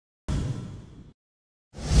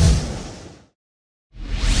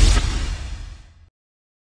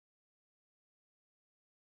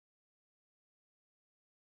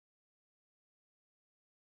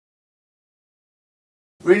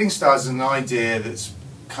Reading Stars is an idea that's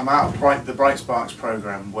come out of the Bright Sparks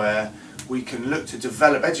programme, where we can look to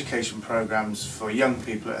develop education programmes for young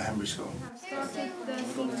people at Henbury School. Started the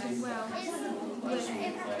season well.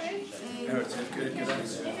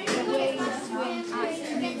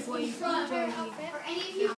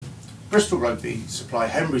 Bristol Rugby supply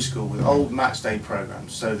Henbury School with old match day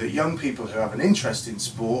programmes so that young people who have an interest in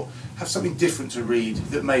sport have something different to read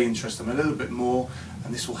that may interest them a little bit more,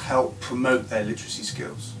 and this will help promote their literacy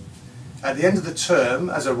skills. At the end of the term,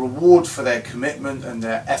 as a reward for their commitment and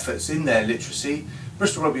their efforts in their literacy,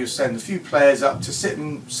 Bristol Rugby will send a few players up to sit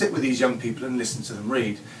with these young people and listen to them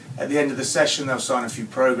read. At the end of the session, they'll sign a few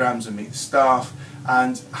programmes and meet the staff,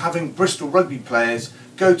 and having Bristol Rugby players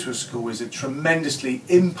go to a school is a tremendously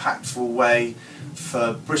impactful way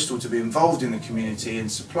for Bristol to be involved in the community,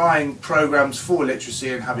 and supplying programmes for literacy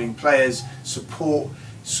and having players support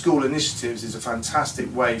school initiatives is a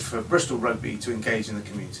fantastic way for Bristol Rugby to engage in the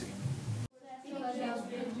community.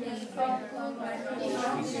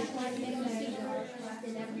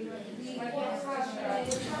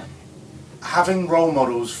 Having role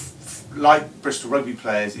models like Bristol Rugby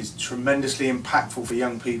players is tremendously impactful for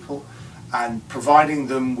young people, and providing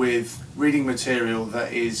them with reading material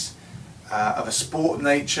that is of a sport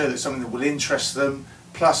nature, that's something that will interest them,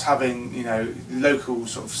 plus having local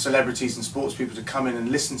sort of celebrities and sports people to come in and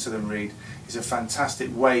listen to them read, is a fantastic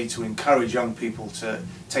way to encourage young people to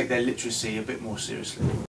take their literacy a bit more seriously.